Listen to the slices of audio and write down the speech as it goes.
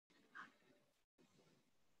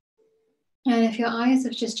And if your eyes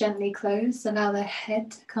have just gently closed, allow the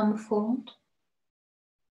head to come forward.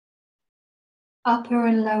 Upper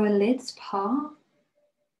and lower lids part.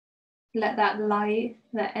 Let that light,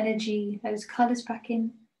 that energy, those colours back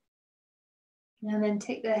in. And then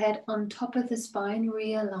take the head on top of the spine,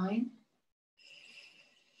 realign.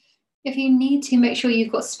 If you need to, make sure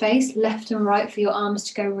you've got space left and right for your arms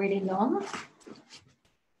to go really long.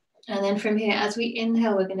 And then from here, as we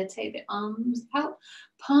inhale, we're going to take the arms out,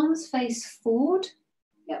 palms face forward.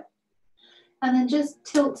 Yep. And then just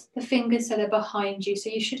tilt the fingers so they're behind you. So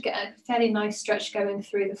you should get a fairly nice stretch going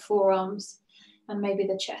through the forearms and maybe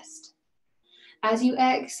the chest. As you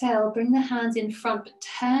exhale, bring the hands in front, but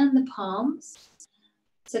turn the palms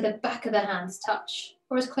so the back of the hands touch,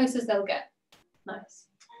 or as close as they'll get. Nice.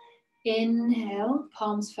 Inhale,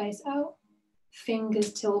 palms face out,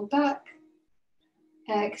 fingers tilt back.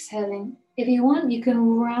 Exhaling. If you want, you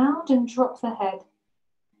can round and drop the head.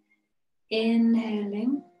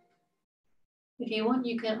 Inhaling. If you want,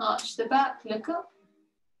 you can arch the back, look up.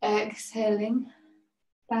 Exhaling.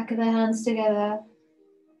 Back of the hands together.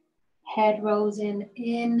 Head rolls in.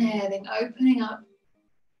 Inhaling, opening up.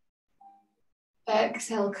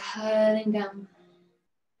 Exhale, curling down.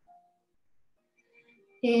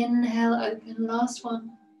 Inhale, open. Last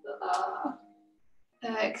one.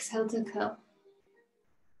 Exhale to curl.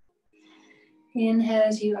 Inhale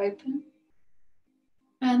as you open.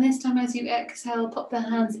 And this time as you exhale, pop the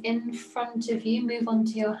hands in front of you. Move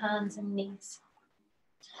onto your hands and knees.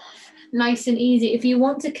 Nice and easy. If you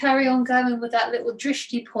want to carry on going with that little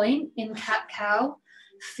drishti point in cat-cow,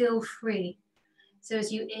 feel free. So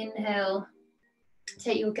as you inhale,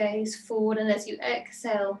 take your gaze forward, and as you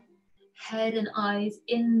exhale, head and eyes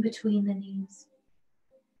in between the knees.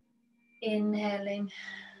 Inhaling.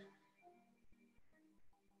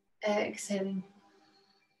 Exhaling.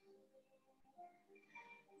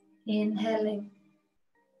 Inhaling.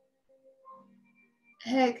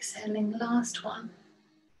 Exhaling. Last one.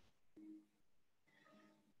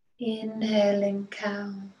 Inhaling,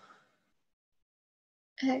 cow.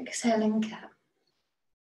 Exhaling, cat.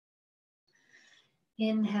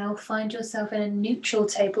 Inhale, find yourself in a neutral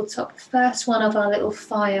tabletop. First one of our little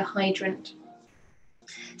fire hydrant.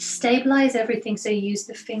 Stabilize everything, so use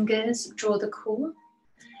the fingers, draw the core.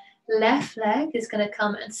 Left leg is going to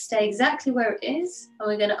come and stay exactly where it is, and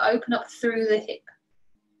we're going to open up through the hip.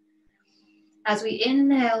 As we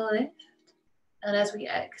inhale, lift, and as we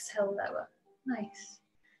exhale, lower. Nice.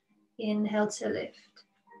 Inhale to lift.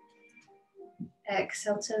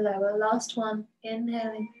 Exhale to lower. Last one.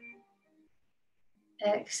 Inhaling.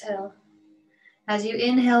 Exhale. As you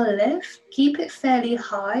inhale, lift, keep it fairly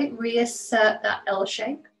high, reassert that L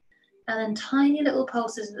shape, and then tiny little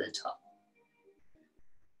pulses at the top.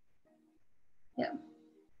 Yeah.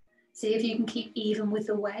 See if you can keep even with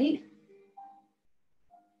the weight.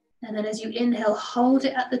 And then as you inhale, hold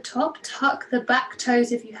it at the top, tuck the back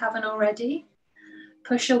toes if you haven't already,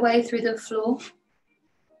 push away through the floor,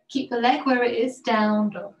 keep the leg where it is, down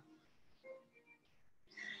dog.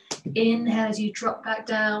 Inhale as you drop back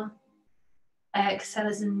down, exhale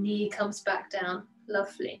as the knee comes back down,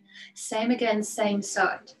 lovely. Same again, same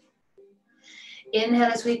side.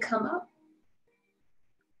 Inhale as we come up,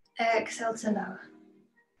 exhale to lower.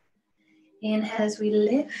 Inhale as we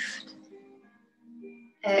lift,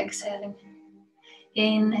 exhaling.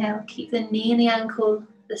 Inhale, keep the knee and the ankle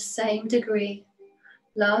the same degree.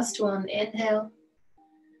 Last one, inhale.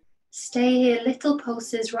 Stay here, little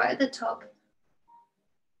pulses right at the top.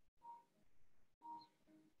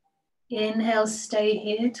 Inhale, stay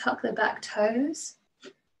here, tuck the back toes.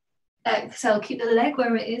 Exhale, keep the leg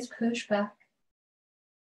where it is, push back.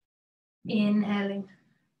 Inhaling,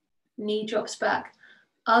 knee drops back,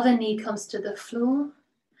 other knee comes to the floor.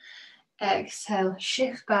 Exhale,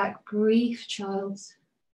 shift back, breathe, child's.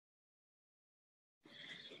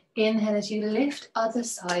 Inhale as you lift, other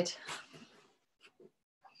side.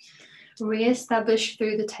 Re-establish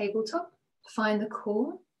through the tabletop, find the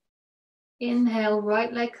core. Inhale,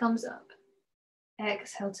 right leg comes up.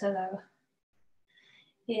 Exhale to lower.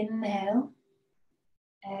 Inhale,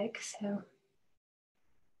 exhale.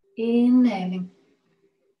 Inhaling.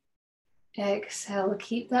 Exhale,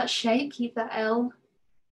 keep that shape, keep that L.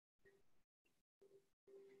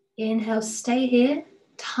 Inhale, stay here.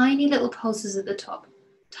 Tiny little pulses at the top.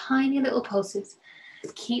 Tiny little pulses.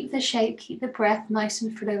 Keep the shape, keep the breath nice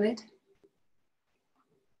and fluid.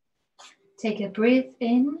 Take a breath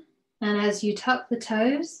in, and as you tuck the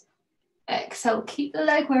toes, exhale, keep the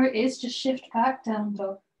leg where it is, just shift back, down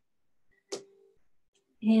dog.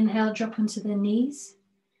 Inhale, drop onto the knees.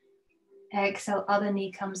 Exhale, other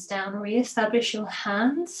knee comes down. Re-establish your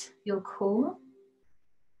hands, your core.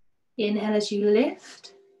 Inhale as you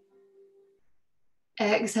lift.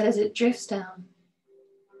 Exhale as it drifts down.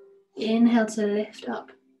 Inhale to lift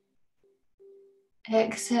up.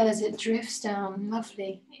 Exhale as it drifts down.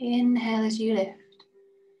 Lovely. Inhale as you lift.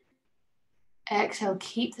 Exhale,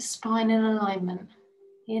 keep the spine in alignment.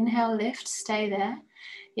 Inhale, lift, stay there.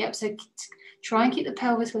 Yep, so try and keep the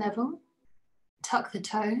pelvis level. Tuck the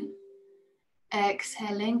toe.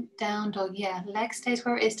 Exhaling, down dog. Yeah, leg stays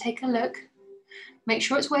where it is. Take a look. Make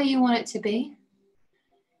sure it's where you want it to be.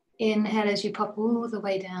 Inhale as you pop all the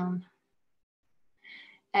way down.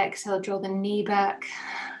 Exhale, draw the knee back.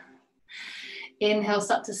 Inhale,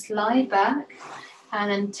 start to slide back. And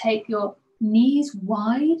then take your knees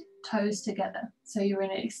wide, toes together. So you're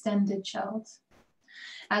in an extended child.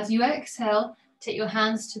 As you exhale, take your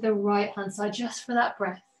hands to the right hand side just for that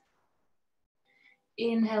breath.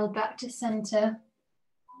 Inhale back to center.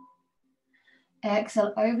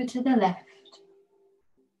 Exhale over to the left.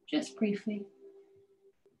 Just briefly.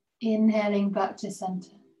 Inhaling back to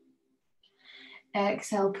center.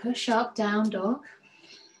 Exhale, push up, down dog.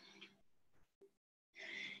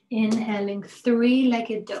 Inhaling,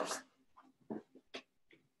 three-legged dog.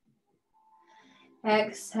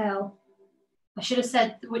 Exhale. I should have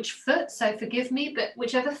said which foot, so forgive me, but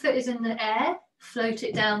whichever foot is in the air, float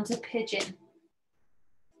it down to pigeon.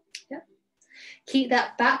 Yep. Keep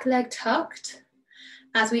that back leg tucked.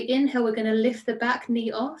 As we inhale, we're going to lift the back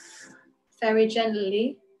knee off very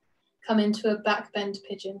gently. Come into a back bend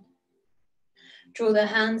pigeon. Draw the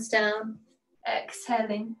hands down,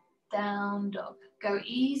 exhaling, down dog. Go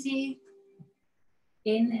easy.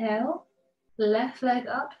 Inhale, left leg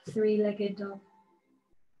up, three-legged dog.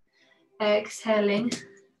 Exhaling,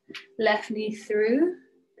 left knee through,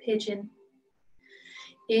 pigeon.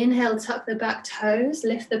 Inhale, tuck the back toes,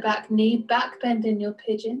 lift the back knee, back bend in your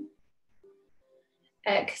pigeon.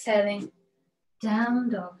 Exhaling, down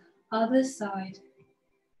dog, other side.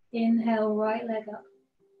 Inhale, right leg up.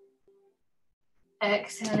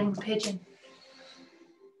 Exhaling, pigeon.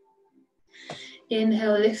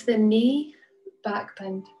 Inhale, lift the knee, back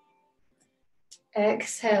bend.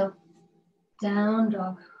 Exhale, down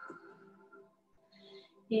dog.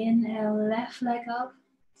 Inhale, left leg up,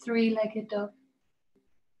 three-legged dog.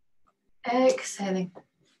 Exhaling,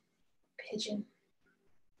 pigeon.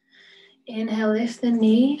 Inhale, lift the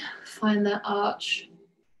knee, find that arch.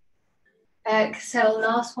 Exhale,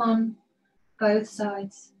 last one, both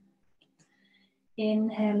sides.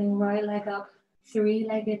 Inhaling, right leg up,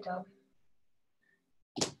 three-legged dog.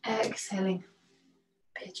 Exhaling,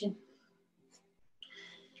 pigeon.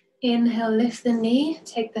 Inhale, lift the knee,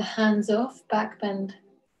 take the hands off, back bend.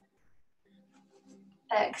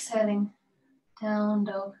 Exhaling, down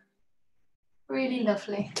dog. Really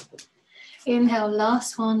lovely. Inhale,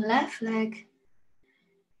 last one, left leg.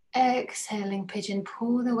 Exhaling, pigeon.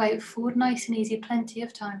 Pull the weight forward, nice and easy, plenty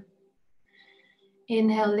of time.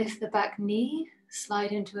 Inhale, lift the back knee,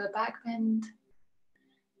 slide into a back bend.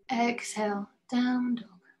 Exhale, down dog.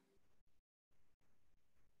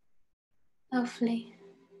 Lovely.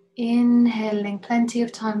 Inhaling, plenty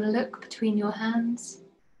of time, look between your hands.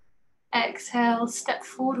 Exhale, step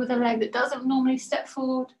forward with a leg that doesn't normally step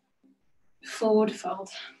forward. Forward fold.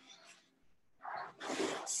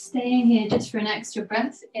 Staying here just for an extra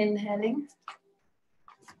breath, inhaling.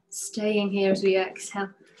 Staying here as we exhale.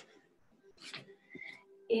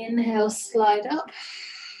 Inhale, slide up,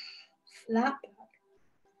 flat back.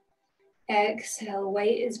 Exhale,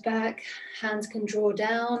 weight is back, hands can draw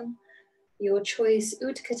down. Your choice,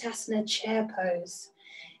 Utkatasana, chair pose.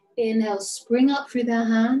 Inhale, spring up through the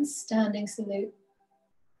hands, standing salute.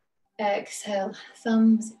 Exhale,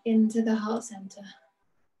 thumbs into the heart center.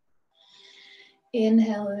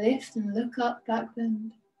 Inhale, lift and look up, back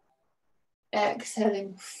bend.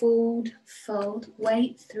 Exhaling, forward, fold,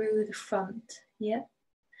 weight through the front. Yep.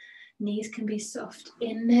 Knees can be soft.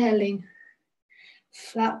 Inhaling,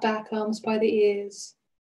 flat back, arms by the ears.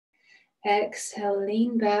 Exhale,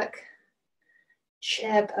 lean back,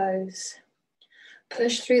 chair pose.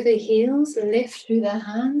 Push through the heels, lift through the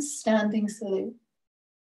hands, standing salute.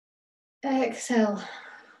 Exhale,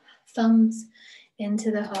 thumbs into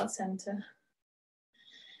the heart center.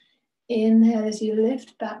 Inhale as you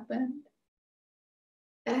lift, back bend.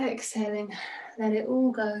 Exhaling, let it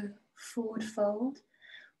all go. Forward fold,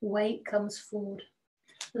 weight comes forward.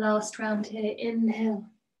 Last round here, inhale.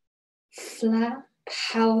 Flat,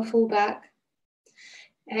 powerful back.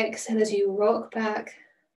 Exhale as you rock back,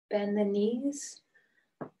 bend the knees.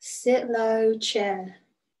 Sit low, chair.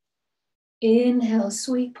 Inhale,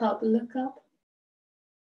 sweep up, look up.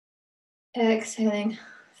 Exhaling,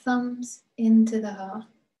 thumbs into the heart.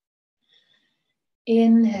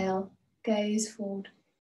 Inhale, gaze forward.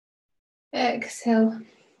 Exhale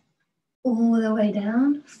all the way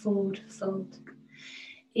down, forward fold.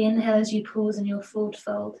 Inhale as you pause in your forward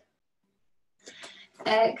fold.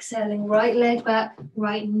 Exhaling, right leg back,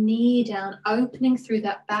 right knee down, opening through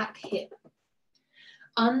that back hip.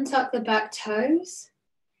 Untuck the back toes.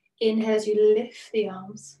 Inhale as you lift the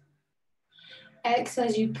arms. Exhale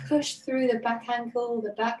as you push through the back ankle,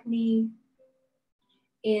 the back knee.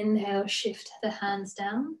 Inhale, shift the hands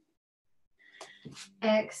down.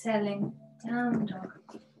 Exhaling, down dog.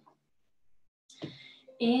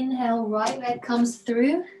 Inhale, right leg comes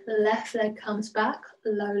through, left leg comes back,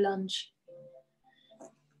 low lunge.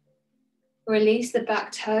 Release the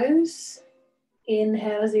back toes.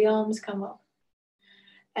 Inhale as the arms come up.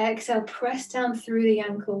 Exhale, press down through the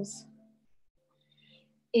ankles.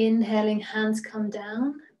 Inhaling, hands come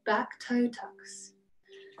down, back toe tucks.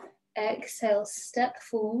 Exhale, step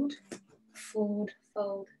forward, forward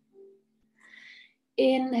fold.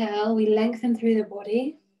 Inhale, we lengthen through the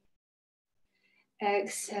body.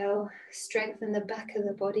 Exhale, strengthen the back of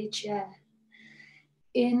the body, chair.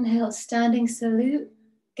 Inhale, standing salute,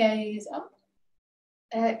 gaze up.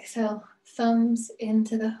 Exhale, thumbs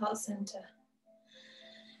into the heart center.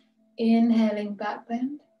 Inhaling, back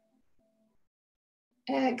bend.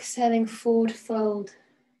 Exhaling, forward fold.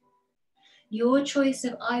 Your choice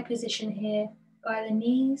of eye position here, by the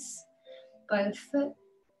knees, by the foot.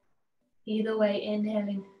 Either way,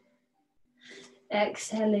 inhaling.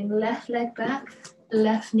 Exhaling, left leg back,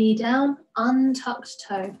 left knee down, untucked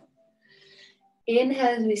toe.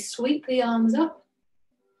 Inhale as we sweep the arms up.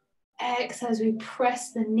 Exhale as we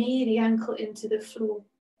press the knee, the ankle into the floor.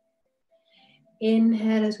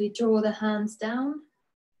 Inhale as we draw the hands down.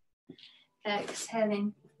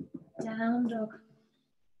 Exhaling, down dog.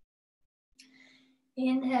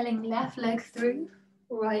 Inhaling, left leg through,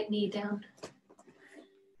 right knee down.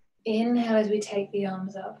 Inhale as we take the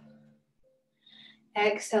arms up.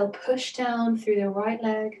 Exhale, push down through the right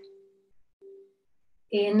leg.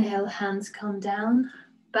 Inhale, hands come down,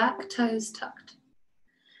 back toes tucked.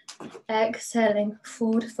 Exhaling,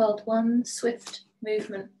 forward fold, one swift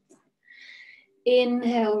movement.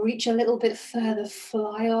 Inhale, reach a little bit further,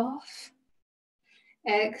 fly off.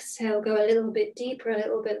 Exhale, go a little bit deeper, a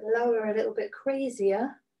little bit lower, a little bit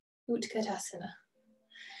crazier. Utkatasana.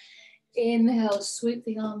 Inhale, sweep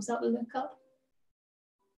the arms up, look up.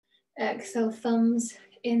 Exhale, thumbs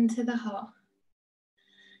into the heart.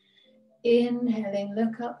 Inhaling,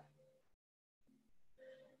 look up.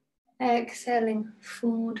 Exhaling,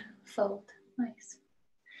 forward fold. Nice.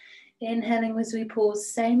 Inhaling as we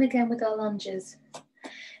pause. Same again with our lunges.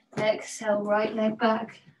 Exhale, right leg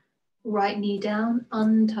back, right knee down,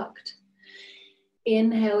 untucked.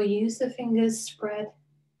 Inhale, use the fingers, spread.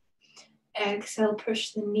 Exhale,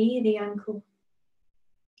 push the knee, the ankle.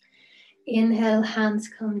 Inhale, hands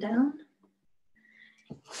come down.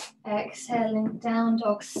 Exhaling, down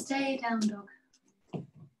dog, stay down dog.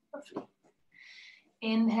 Lovely.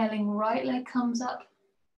 Inhaling, right leg comes up.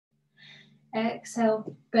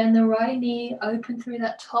 Exhale, bend the right knee, open through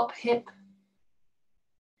that top hip.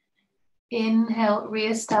 Inhale,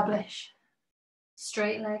 re-establish.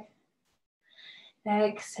 Straight leg.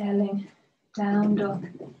 Exhaling, down dog.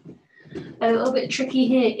 A little bit tricky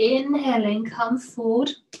here. Inhaling, come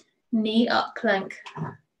forward, knee up plank.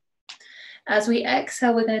 As we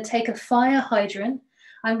exhale, we're going to take a fire hydrant.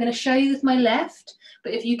 I'm going to show you with my left,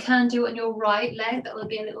 but if you can do it on your right leg, that will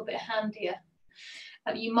be a little bit handier.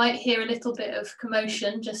 You might hear a little bit of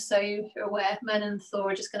commotion, just so you're aware. Men and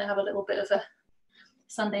Thor are just going to have a little bit of a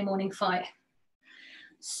Sunday morning fight.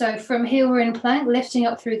 So from here, we're in plank, lifting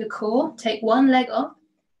up through the core. Take one leg up,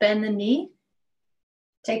 bend the knee,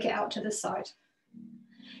 take it out to the side.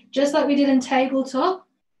 Just like we did in tabletop,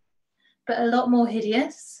 but a lot more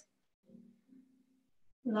hideous.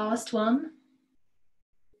 Last one.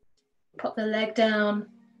 Pop the leg down,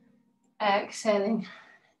 exhaling,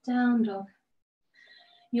 down dog.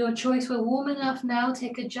 Your choice. We're warm enough now.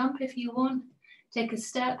 Take a jump if you want. Take a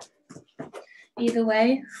step. Either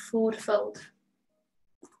way, forward fold.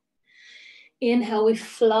 Inhale, we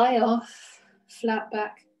fly off, flat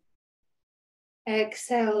back.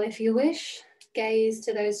 Exhale, if you wish, gaze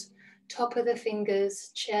to those top of the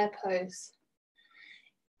fingers, chair pose.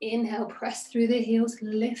 Inhale, press through the heels,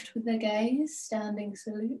 lift with the gaze, standing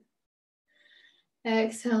salute.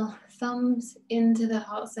 Exhale, thumbs into the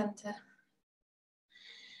heart center.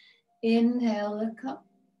 Inhale, look up,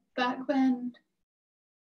 back bend.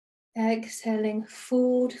 Exhaling,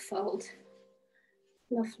 forward fold.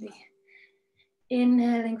 Lovely.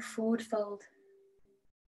 Inhaling, forward fold.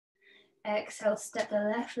 Exhale, step the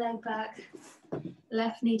left leg back,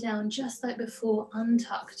 left knee down just like before,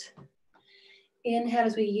 untucked. Inhale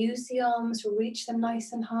as we use the arms, reach them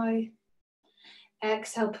nice and high.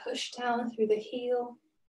 Exhale, push down through the heel,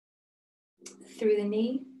 through the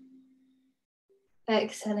knee.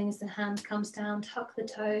 Exhaling as the hand comes down, tuck the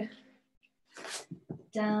toe.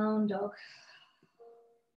 Down dog.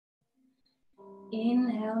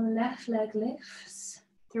 Inhale, left leg lifts,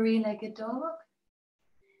 three-legged dog.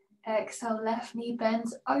 Exhale, left knee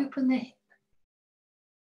bends, open the hip.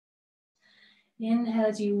 Inhale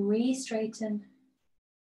as you re-straighten.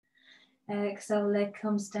 Exhale, leg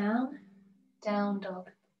comes down, down dog.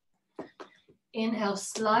 Inhale,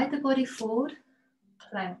 slide the body forward,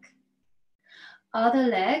 plank. Other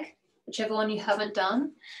leg, whichever one you haven't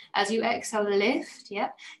done. As you exhale, lift,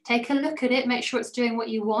 yep. Take a look at it, make sure it's doing what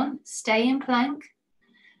you want. Stay in plank,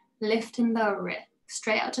 lift and lower it.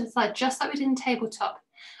 Straight out to the side, just like we did in tabletop.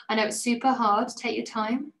 I know it's super hard, take your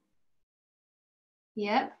time.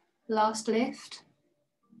 Yep, last lift.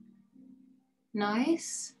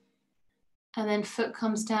 Nice. And then foot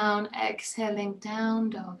comes down, exhaling, down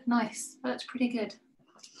dog. Nice, that's pretty good.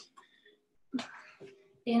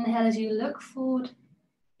 Inhale as you look forward.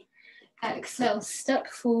 Exhale, step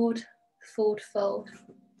forward, forward fold.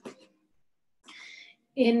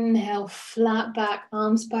 Inhale, flat back,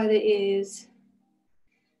 arms by the ears.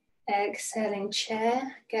 Exhaling,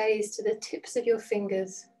 chair, gaze to the tips of your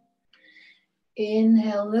fingers.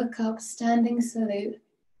 Inhale, look up, standing salute.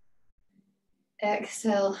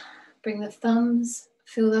 Exhale, bring the thumbs,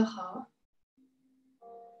 feel the heart.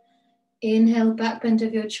 Inhale, back bend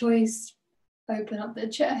of your choice, open up the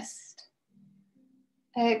chest.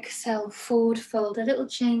 Exhale, forward fold, a little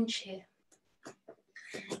change here.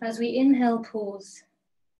 As we inhale, pause.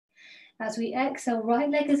 As we exhale, right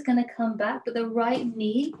leg is going to come back, but the right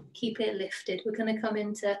knee, keep it lifted. We're going to come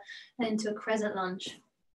into a crescent lunge.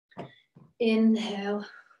 Inhale,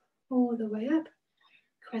 all the way up,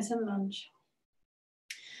 crescent lunge.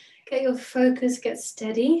 Get your focus, get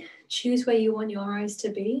steady. Choose where you want your eyes to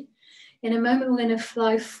be. In a moment, we're going to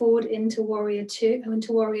fly forward into warrior 2,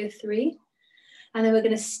 into warrior 3. And then we're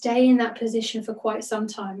going to stay in that position for quite some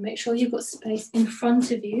time. Make sure you've got space in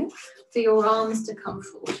front of you for your arms to come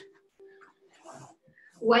forward.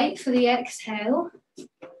 Wait for the exhale.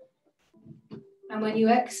 And when you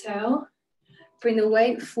exhale, bring the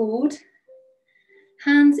weight forward,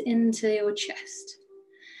 hands into your chest.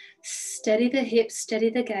 Steady the hips, steady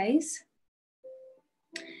the gaze.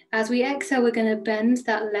 As we exhale, we're going to bend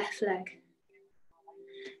that left leg.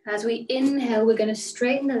 As we inhale, we're going to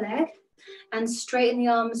straighten the leg and straighten the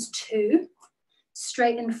arms too,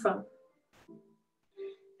 straight in front.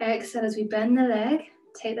 Exhale as we bend the leg,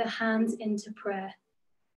 take the hands into prayer.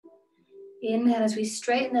 Inhale as we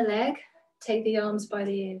straighten the leg, take the arms by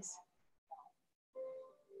the ears.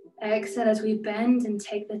 Exhale as we bend and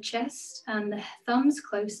take the chest and the thumbs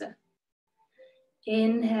closer.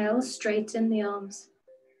 Inhale, straighten the arms.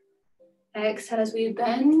 Exhale as we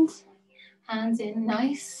bend, hands in,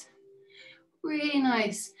 nice, really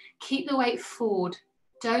nice. Keep the weight forward.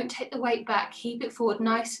 Don't take the weight back, keep it forward.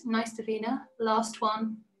 Nice, nice, Davina. Last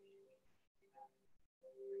one.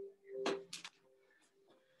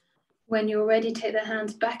 When you're ready, take the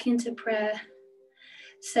hands back into prayer.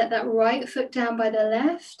 Set that right foot down by the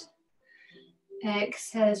left.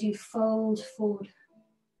 Exhale as you fold forward.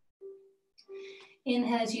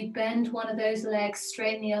 Inhale as you bend one of those legs,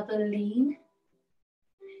 straighten the other, lean.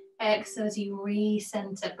 Exhale as you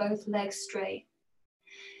re-center, both legs straight.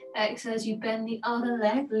 Exhale as you bend the other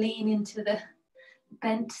leg, lean into the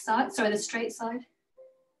bent side, the straight side.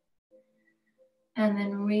 And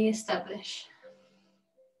then re-establish.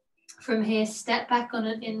 From here, step back on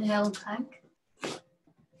an inhale, plank.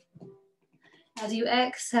 As you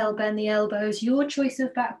exhale, bend the elbows, your choice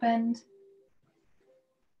of back bend.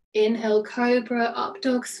 Inhale, cobra, up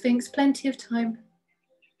dog, sphinx, plenty of time.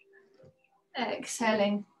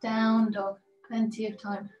 Exhaling, down dog, plenty of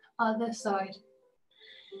time. Other side.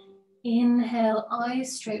 Inhale,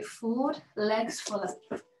 eyes straight forward, legs follow.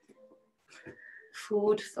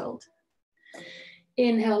 Forward fold.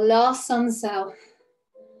 Inhale, last sun cell.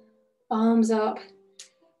 Arms up,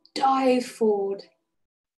 dive forward.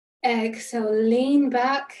 Exhale, lean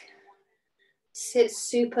back, sit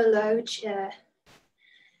super low, chair.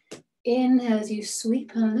 Inhale as you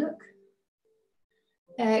sweep and look.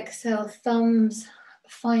 Exhale, thumbs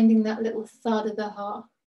finding that little thud of the heart.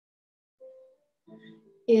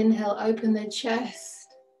 Inhale, open the chest,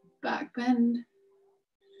 back bend.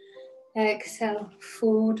 Exhale,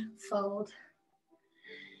 forward fold.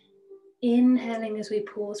 Inhaling as we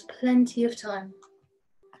pause, plenty of time.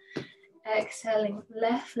 Exhaling,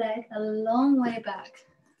 left leg a long way back.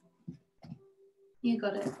 You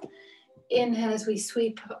got it. Inhale as we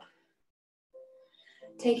sweep up.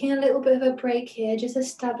 Taking a little bit of a break here, just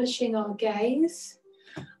establishing our gaze,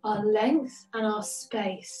 our length and our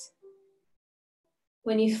space.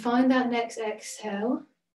 When you find that next exhale,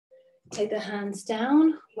 take the hands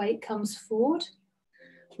down, weight comes forward,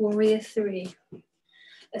 warrior three.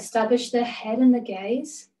 Establish the head and the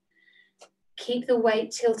gaze. Keep the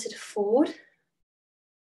weight tilted forward.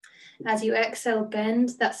 As you exhale, bend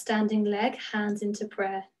that standing leg, hands into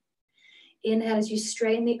prayer. Inhale as you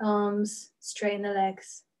straighten the arms, straighten the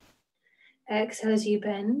legs. Exhale as you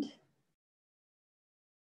bend.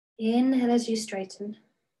 Inhale as you straighten.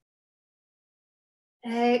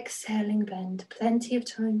 Exhaling, bend. Plenty of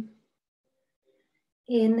time.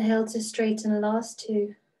 Inhale to straighten, last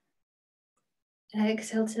two.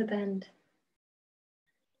 Exhale to bend.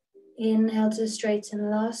 Inhale to straighten,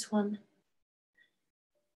 last one.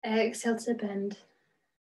 Exhale to bend.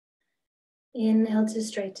 Inhale to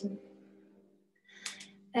straighten.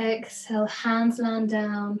 Exhale, hands land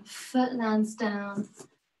down, foot lands down,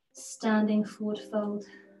 standing forward fold.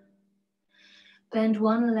 Bend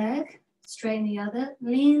one leg, straighten the other,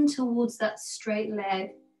 lean towards that straight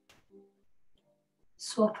leg.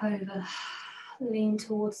 Swap over, lean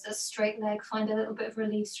towards that straight leg, find a little bit of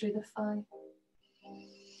release through the thigh.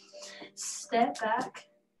 Step back,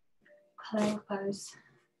 plank pose.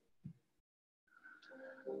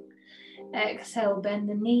 Exhale, bend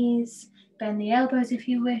the knees, bend the elbows if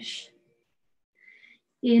you wish.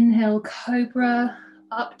 Inhale, cobra,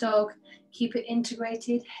 up dog. Keep it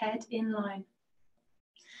integrated, head in line.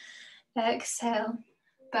 Exhale,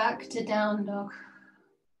 back to down dog.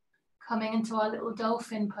 Coming into our little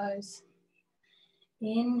dolphin pose.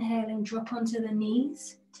 Inhaling, drop onto the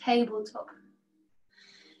knees, tabletop.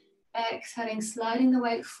 Exhaling, sliding the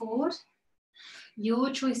weight forward. Your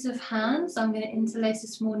choice of hands, I'm going to interlace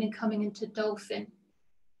this morning coming into dolphin.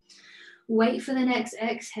 Wait for the next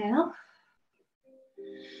exhale.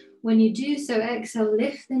 When you do so, exhale,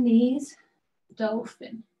 lift the knees,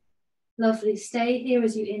 dolphin. Lovely, stay here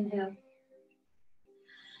as you inhale.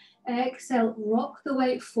 Exhale, rock the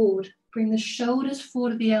weight forward. Bring the shoulders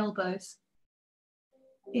forward of the elbows.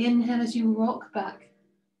 Inhale as you rock back.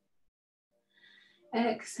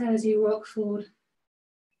 Exhale as you rock forward.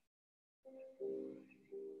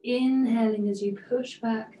 Inhaling as you push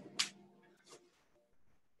back.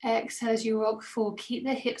 Exhale as you rock forward. Keep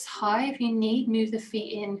the hips high. If you need, move the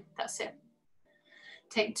feet in. That's it.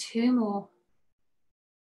 Take two more.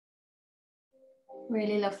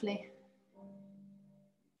 Really lovely.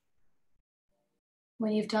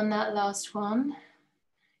 When you've done that last one,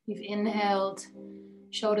 you've inhaled,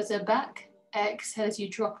 shoulders are back. Exhale as you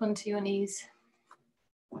drop onto your knees.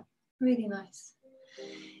 Really nice.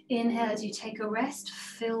 Inhale as you take a rest,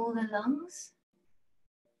 fill the lungs.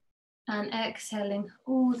 And exhaling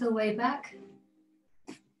all the way back,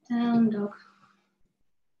 down dog.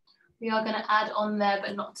 We are going to add on there,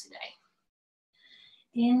 but not today.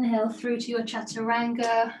 Inhale through to your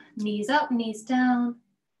chaturanga, knees up, knees down,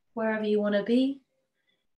 wherever you want to be.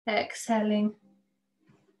 Exhaling,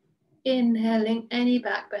 inhaling any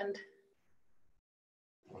back bend.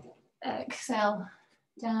 Exhale,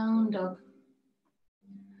 down dog.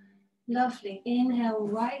 Lovely. Inhale,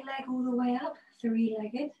 right leg all the way up,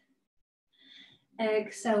 three-legged.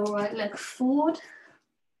 Exhale, right leg forward.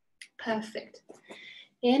 Perfect.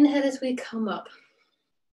 Inhale as we come up.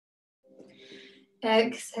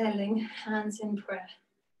 Exhaling, hands in prayer.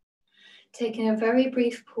 Taking a very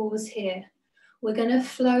brief pause here. We're going to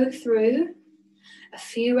flow through a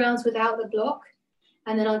few rounds without the block,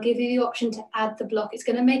 and then I'll give you the option to add the block. It's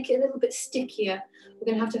going to make it a little bit stickier. We're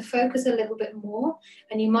going to have to focus a little bit more,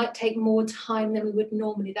 and you might take more time than we would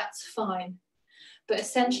normally. That's fine. But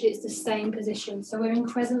essentially it's the same position. So we're in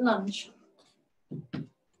crescent lunge.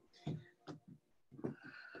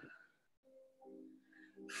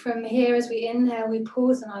 From here, as we inhale, we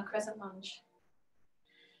pause in our crescent lunge.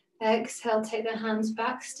 Exhale, take the hands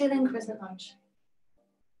back, still in crescent lunge.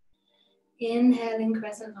 Inhaling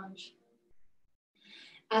crescent lunge.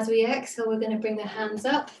 As we exhale, we're going to bring the hands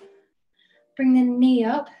up, bring the knee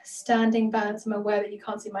up, standing balance. I'm aware that you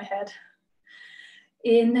can't see my head.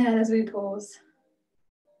 Inhale as we pause.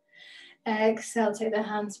 Exhale, take the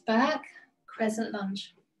hands back, crescent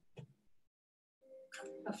lunge.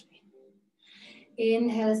 Lovely.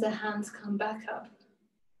 Inhale as the hands come back up.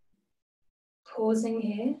 Pausing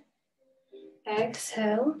here.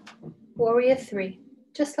 Exhale, warrior three,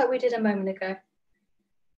 just like we did a moment ago.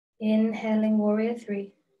 Inhaling, warrior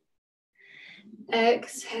three.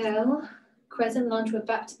 Exhale, crescent lunge, we're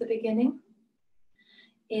back to the beginning.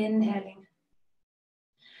 Inhaling.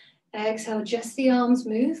 Exhale, just the arms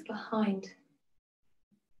move behind.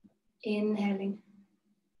 Inhaling.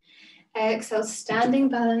 Exhale, standing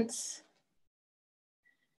balance.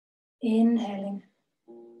 Inhaling.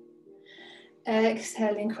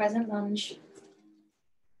 Exhaling, crescent lunge.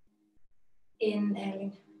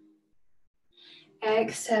 Inhaling.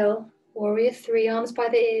 Exhale, warrior three, arms by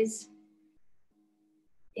the ears.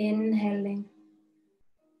 Inhaling.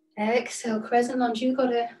 Exhale, crescent lunge, you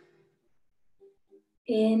got it.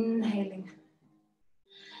 Inhaling.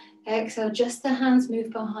 Exhale, just the hands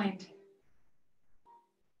move behind.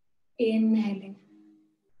 Inhaling.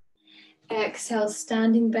 Exhale,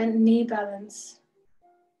 standing bent knee balance.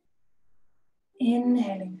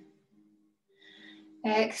 Inhaling.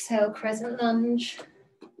 Exhale, crescent lunge.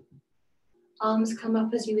 Arms come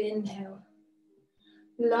up as you inhale.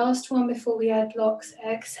 Last one before we add blocks.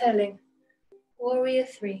 Exhaling. Warrior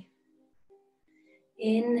three.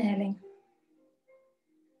 Inhaling.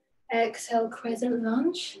 Exhale, crescent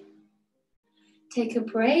lunge. Take a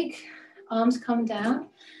break. Arms come down.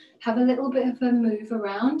 Have a little bit of a move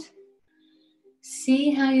around.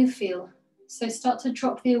 See how you feel. So start to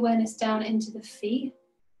drop the awareness down into the feet.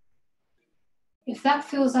 If that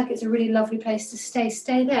feels like it's a really lovely place to stay,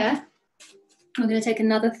 stay there. We're going to take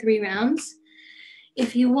another 3 rounds.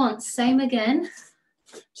 If you want, same again.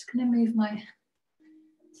 I'm just going to move my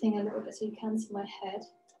thing a little bit so you can see my head.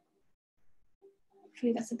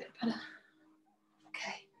 Hopefully that's a bit better.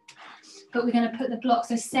 Okay. But we're going to put the block,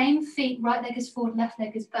 so same feet, right leg is forward, left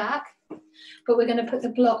leg is back. But we're going to put the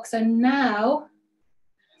block, so now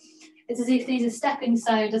it's as if these are stepping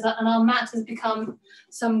stones and our mat has become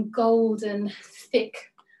some golden, thick,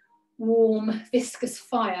 warm, viscous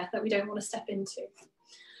fire that we don't want to step into.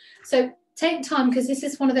 So take time, because this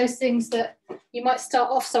is one of those things that you might start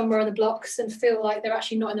off somewhere on the blocks and feel like they're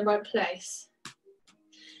actually not in the right place.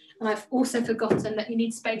 And I've also forgotten that you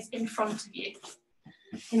need space in front of you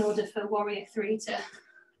in order for warrior three to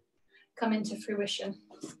come into fruition.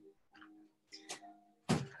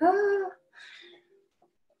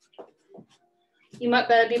 You might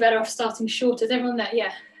be better off starting short. Is everyone there?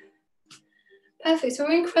 Yeah. Perfect. So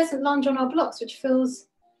we're in crescent lunge on our blocks, which feels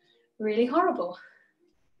really horrible.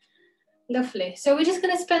 Lovely. So we're just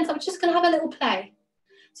going to spend time, just going to have a little play.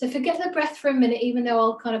 So forget the breath for a minute, even though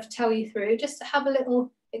I'll kind of tell you through, just to have a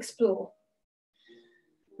little explore.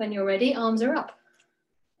 When you're ready, arms are up.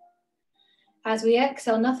 As we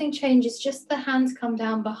exhale, nothing changes, just the hands come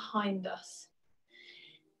down behind us.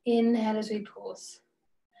 Inhale as we pause.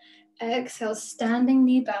 Exhale, standing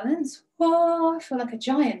knee balance. Whoa, I feel like a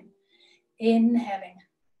giant. Inhaling.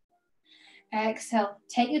 Exhale,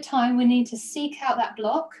 take your time. We need to seek out that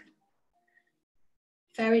block.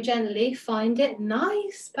 Very gently, find it.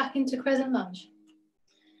 Nice. Back into crescent lunge.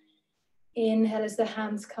 Inhale as the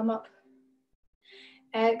hands come up.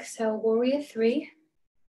 Exhale, warrior three.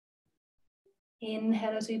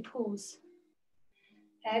 Inhale as we pause.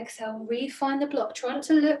 Exhale, refine the block. Try not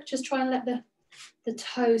to look, just try and let the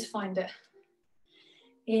toes find it.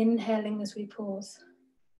 Inhaling as we pause.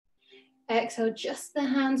 Exhale, just the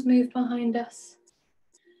hands move behind us.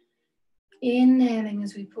 Inhaling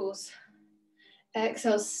as we pause.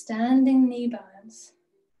 Exhale, standing knee balance.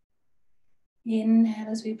 Inhale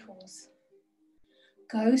as we pause.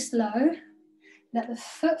 Go slow. Let the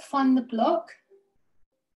foot find the block.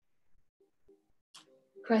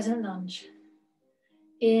 Crescent lunge.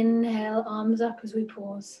 Inhale, arms up as we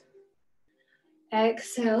pause.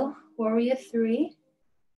 Exhale, warrior three.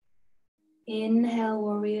 Inhale,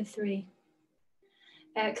 warrior three.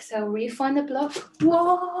 Exhale, refine the block.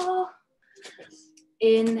 Whoa!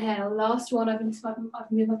 Inhale, last one. I've moved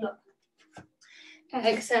my block.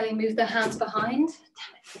 Exhaling, move the hands behind.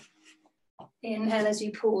 Damn it. Inhale as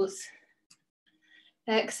you pause.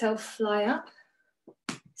 Exhale, fly up.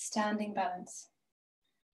 Standing balance.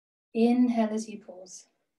 Inhale as you pause.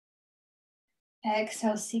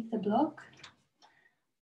 Exhale, seek the block.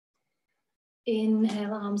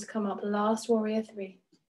 Inhale, arms come up. Last warrior three.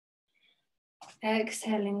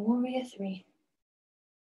 Exhaling, warrior three.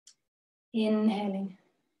 Inhaling.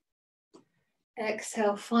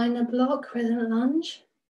 Exhale, find the block, crescent lunge.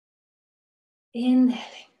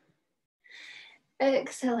 Inhaling.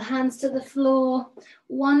 Exhale, hands to the floor.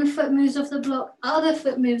 One foot moves off the block, other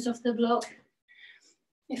foot moves off the block.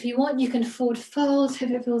 If you want, you can forward fold. If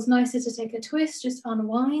it feels nicer to take a twist, just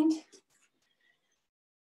unwind.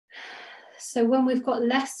 So when we've got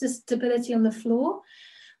less stability on the floor,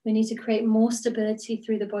 we need to create more stability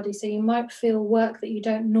through the body. So you might feel work that you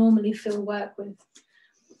don't normally feel work with.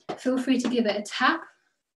 Feel free to give it a tap,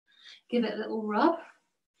 give it a little rub.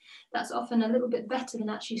 That's often a little bit better than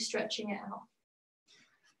actually stretching it out.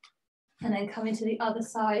 And then coming to the other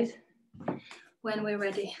side when we're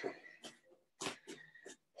ready.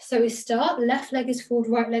 So we start, left leg is forward,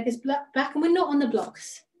 right leg is back, and we're not on the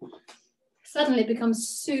blocks. Suddenly it becomes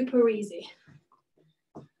super easy.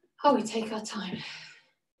 Oh, we take our time.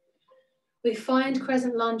 We find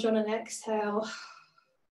crescent lunge on an exhale.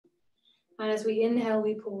 And as we inhale,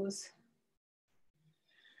 we pause.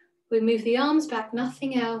 We move the arms back,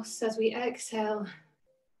 nothing else, as we exhale.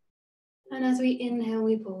 And as we inhale,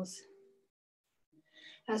 we pause.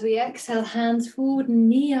 As we exhale, hands forward,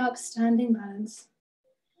 knee up, standing balance.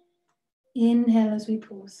 Inhale as we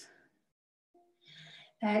pause.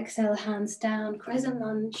 Exhale, hands down, crescent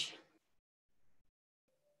lunge.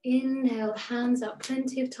 Inhale, hands up,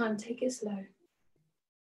 plenty of time, take it slow.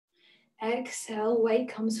 Exhale, weight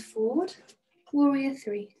comes forward, warrior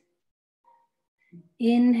three.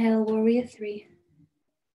 Inhale, warrior three.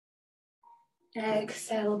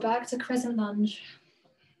 Exhale, back to crescent lunge.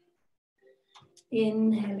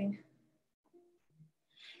 Inhaling.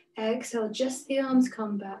 Exhale, just the arms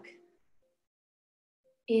come back.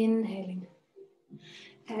 Inhaling.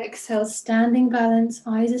 Exhale, standing balance,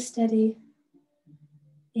 eyes are steady.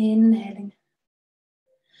 Inhaling.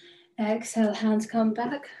 Exhale, hands come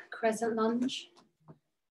back, crescent lunge.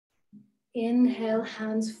 Inhale,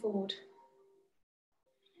 hands forward.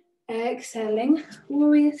 Exhaling,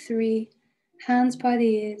 warrior three, hands by the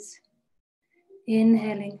ears.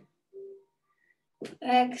 Inhaling.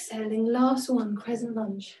 Exhaling, last one, crescent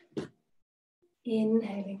lunge.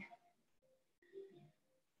 Inhaling.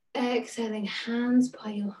 Exhaling, hands by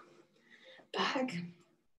your back.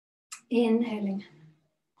 Inhaling.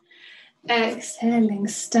 Exhaling,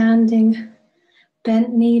 standing,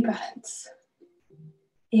 bent knee balance.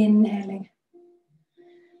 Inhaling.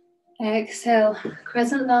 Exhale,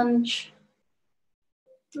 crescent lunge.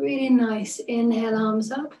 Really nice. Inhale,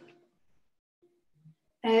 arms up.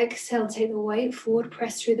 Exhale, take the weight forward,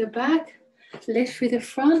 press through the back, lift through the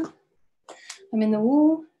front. I'm in the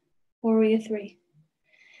wall, warrior three.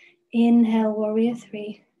 Inhale, warrior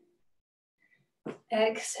three.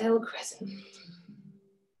 Exhale, crescent.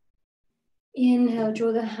 Inhale,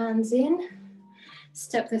 draw the hands in.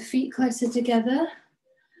 Step the feet closer together.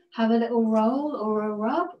 Have a little roll or a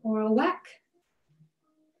rub or a whack.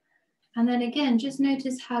 And then again, just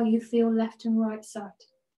notice how you feel left and right side.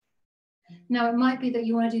 Now, it might be that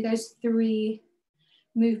you want to do those three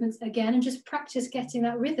movements again and just practice getting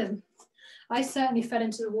that rhythm. I certainly fell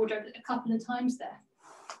into the wardrobe a couple of times there.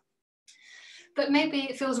 But maybe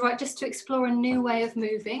it feels right just to explore a new way of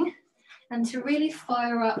moving and to really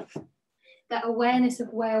fire up that awareness of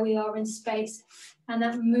where we are in space and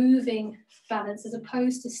that moving balance as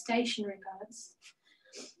opposed to stationary balance.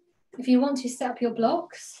 If you want to set up your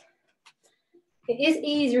blocks, it is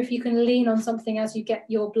easier if you can lean on something as you get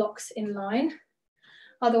your blocks in line.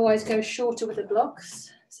 Otherwise, go shorter with the blocks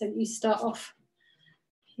so that you start off.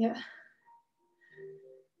 Yeah.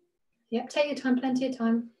 Yep, take your time, plenty of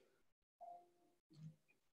time.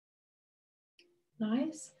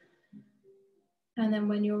 Nice. And then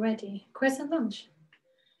when you're ready, crescent lunge.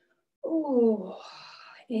 Oh,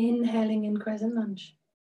 inhaling in crescent lunge.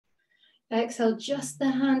 Exhale, just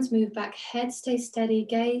the hands move back, head stays steady,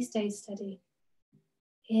 gaze stays steady.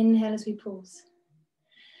 Inhale as we pause.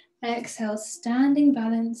 Exhale, standing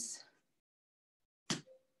balance.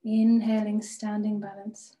 Inhaling, standing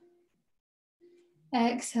balance.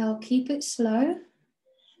 Exhale, keep it slow.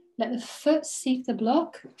 Let the foot seek the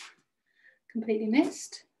block. Completely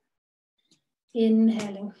missed.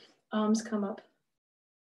 Inhaling, arms come up.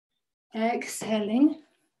 Exhaling,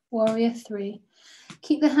 warrior three.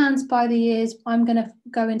 Keep the hands by the ears. I'm going to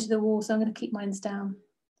go into the wall, so I'm going to keep mine down.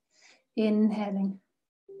 Inhaling.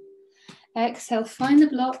 Exhale, find the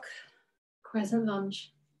block, crescent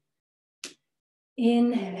lunge.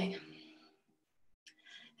 Inhaling.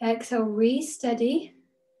 Exhale, re-steady.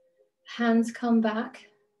 Hands come back.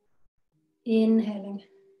 Inhaling.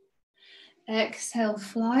 Exhale,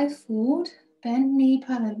 fly forward, bend knee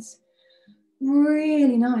balance.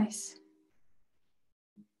 Really nice.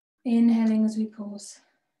 Inhaling as we pause.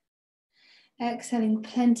 Exhaling,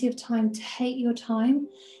 plenty of time. Take your time.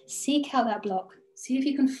 Seek out that block. See if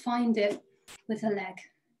you can find it with a leg.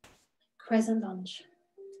 Crescent lunge.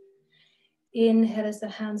 Inhale as the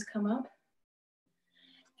hands come up.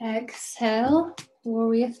 Exhale,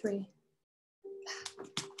 warrior three.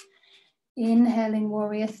 Inhaling,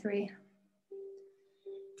 warrior three.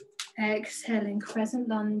 Exhaling, crescent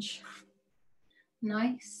lunge.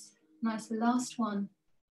 Nice, nice. Last one.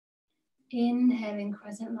 Inhaling,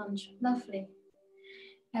 crescent lunge. Lovely.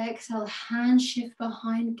 Exhale, hand shift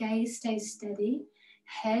behind, gaze stays steady,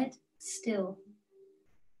 head still.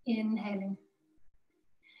 Inhaling.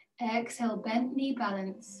 Exhale, bent knee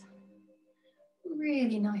balance.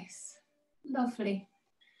 Really nice. Lovely.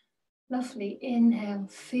 Lovely. Inhale,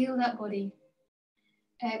 feel that body.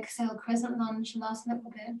 Exhale, crescent lunge, last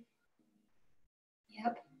little bit.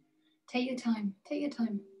 Yep. Take your time, take your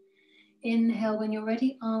time. Inhale, when you're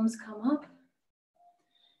ready, arms come up.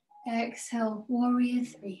 Exhale, warrior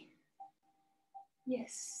three.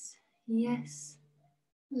 Yes, yes.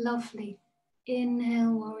 Lovely.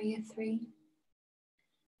 Inhale, warrior three.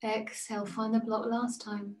 Exhale, find the block last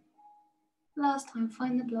time. Last time,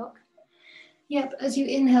 find the block. Yep, as you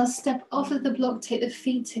inhale, step off of the block, take the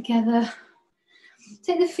feet together.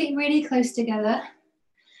 Take the feet really close together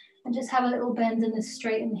and just have a little bend and a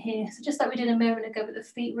straighten here. So just like we did a moment ago, but the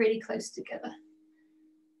feet really close together.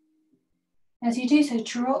 As you do so,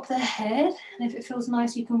 drop the head, and if it feels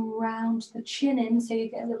nice, you can round the chin in so you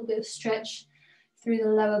get a little bit of stretch through the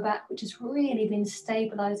lower back, which has really been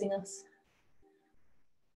stabilizing us.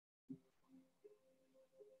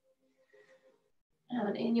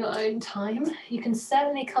 And in your own time, you can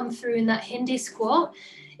certainly come through in that Hindi squat.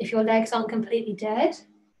 If your legs aren't completely dead,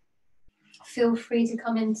 feel free to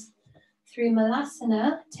come in through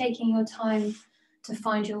Malasana, taking your time to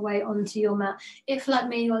find your way onto your mat. If, like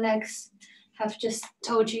me, your legs have just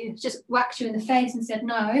told you, just whacked you in the face and said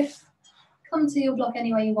no, come to your block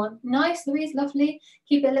any way you want. Nice, Louise, lovely.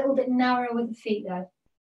 Keep it a little bit narrower with the feet though.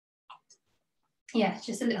 Yeah,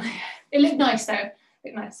 just a little. It looked nice though,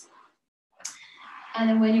 looked nice. And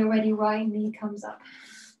then when you're ready, right knee comes up.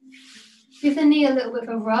 Give the knee a little bit of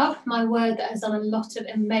a rub. My word, that has done a lot of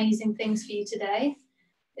amazing things for you today.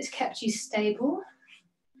 It's kept you stable.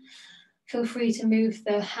 Feel free to move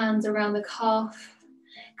the hands around the calf.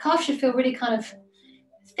 Calf should feel really kind of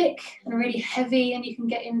thick and really heavy, and you can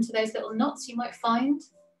get into those little knots you might find.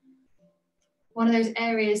 One of those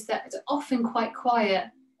areas that is often quite quiet,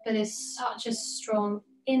 but is such a strong,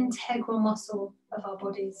 integral muscle of our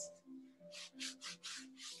bodies.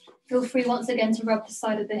 Feel free once again to rub the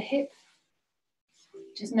side of the hip.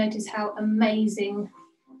 Just notice how amazing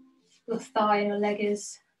your thigh and your leg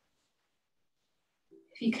is.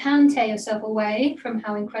 If you can tear yourself away from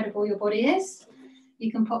how incredible your body is,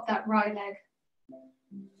 you can pop that right leg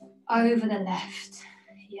over the left.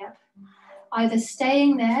 Yep. Either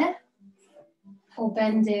staying there or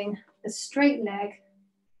bending the straight leg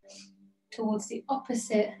towards the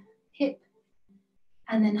opposite hip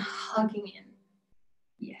and then hugging in.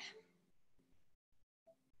 Yeah.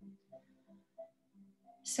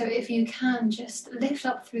 So if you can, just lift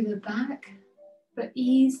up through the back, but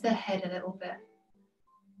ease the head a little bit.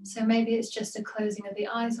 So maybe it's just a closing of the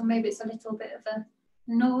eyes, or maybe it's a little bit of a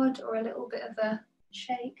nod or a little bit of a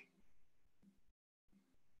shake.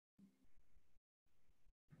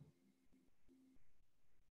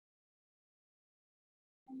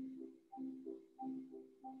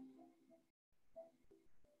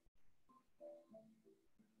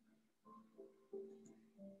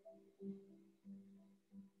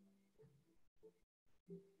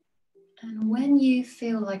 And when you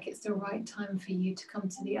feel like it's the right time for you to come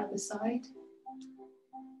to the other side,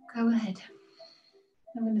 go ahead.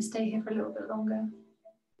 I'm going to stay here for a little bit longer.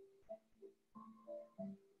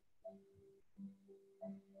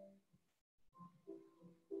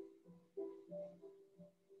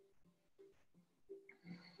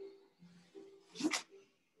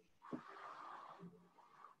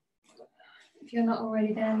 If you're not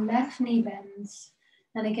already there, left knee bends.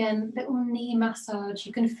 And again, little knee massage.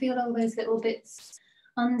 You can feel all those little bits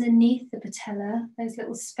underneath the patella, those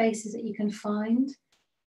little spaces that you can find.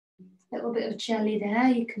 A little bit of jelly there.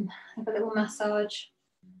 You can have a little massage.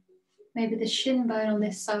 Maybe the shin bone on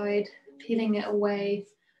this side, peeling it away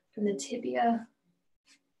from the tibia.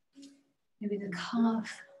 Maybe the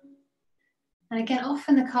calf. And again,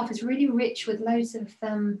 often the calf is really rich with loads of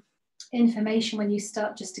information when you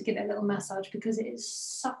start just to give it a little massage, because it is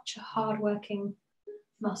such a hard-working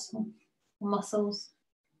muscle, muscles.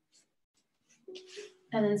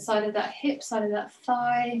 And then side of that hip, side of that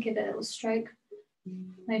thigh, give it a little stroke.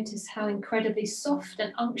 Notice how incredibly soft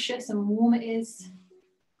and unctuous and warm it is.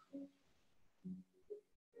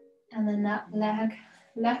 And then that leg,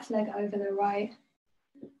 left leg over the right.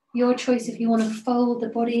 Your choice if you want to fold the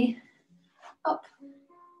body up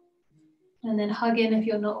and then hug in if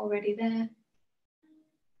you're not already there.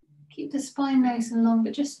 Keep the spine nice and long,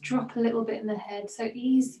 but just drop a little bit in the head. So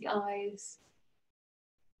ease the eyes.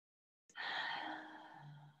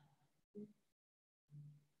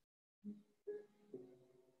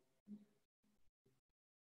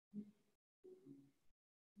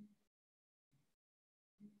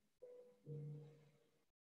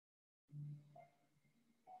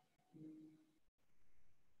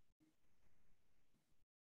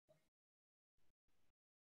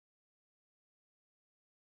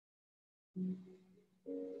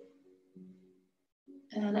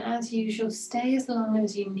 And as usual, stay as long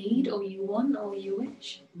as you need or you want or you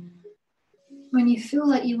wish. When you feel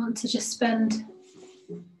like you want to just spend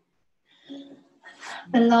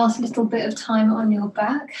the last little bit of time on your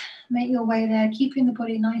back, make your way there, keeping the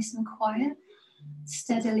body nice and quiet,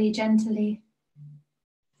 steadily, gently,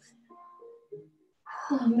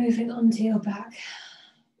 moving onto your back.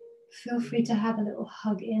 Feel free to have a little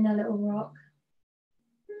hug in, a little rock.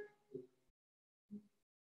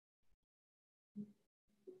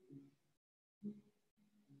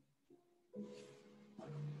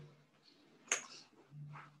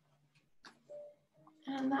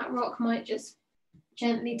 And that rock might just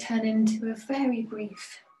gently turn into a very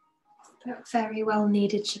brief, but very well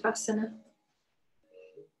needed Shavasana.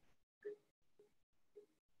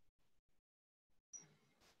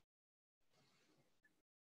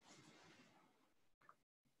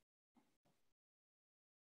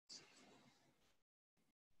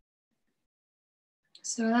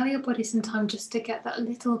 So allow your body some time just to get that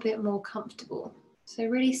little bit more comfortable. So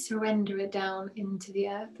really surrender it down into the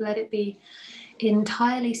earth. Let it be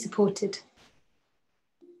entirely supported.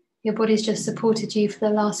 Your body's just supported you for the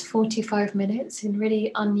last 45 minutes in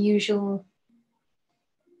really unusual,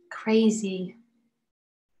 crazy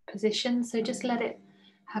position. So just let it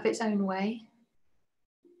have its own way.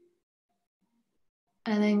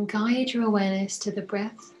 And then guide your awareness to the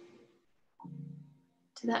breath,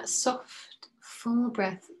 to that soft, full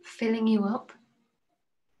breath filling you up,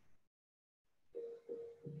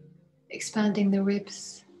 expanding the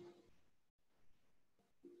ribs,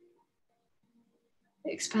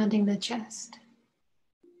 expanding the chest,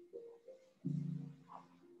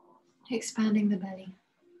 expanding the belly.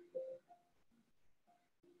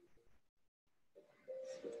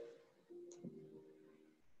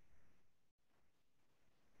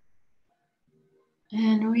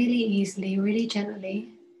 And really easily, really gently,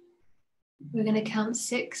 we're going to count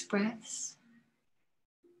 6 breaths.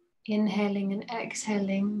 Inhaling and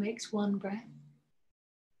exhaling makes 1 breath.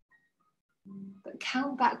 But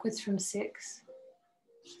count backwards from 6.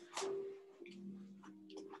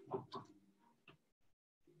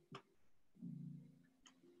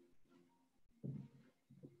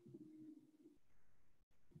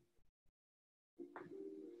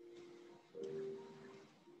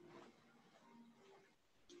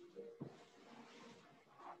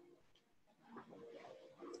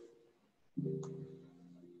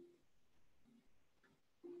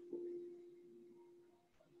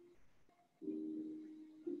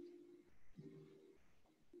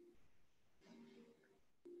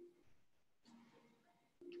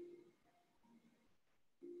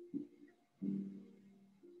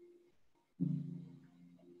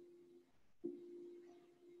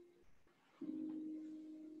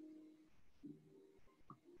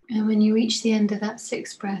 And when you reach the end of that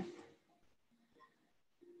 6th breath,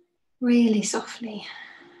 really softly,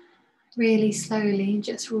 really slowly,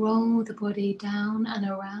 just roll the body down and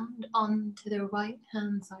around onto the right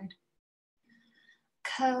hand side.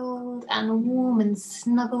 Curled and warm and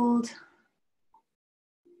snuggled.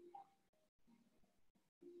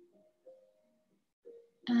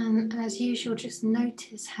 And as usual, just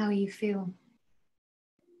notice how you feel.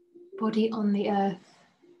 Body on the earth,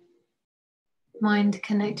 mind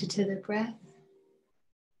connected to the breath.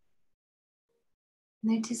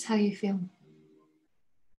 Notice how you feel.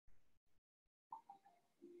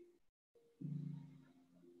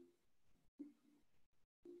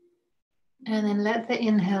 And then let the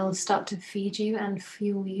inhale start to feed you and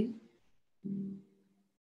fuel you.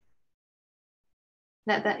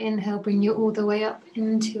 Let that inhale bring you all the way up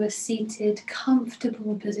into a seated,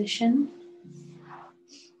 comfortable position.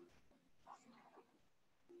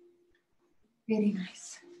 Really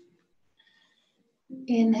nice.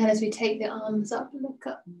 Inhale as we take the arms up, look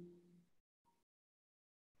up.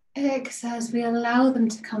 Exhale as we allow them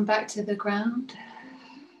to come back to the ground.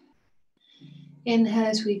 Inhale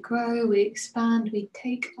as we grow, we expand, we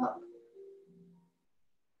take up.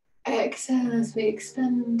 Exhale as we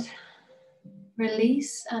expand,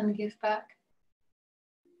 release and give back.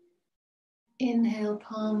 Inhale,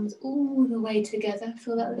 palms all the way together.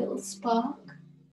 Feel that little spark.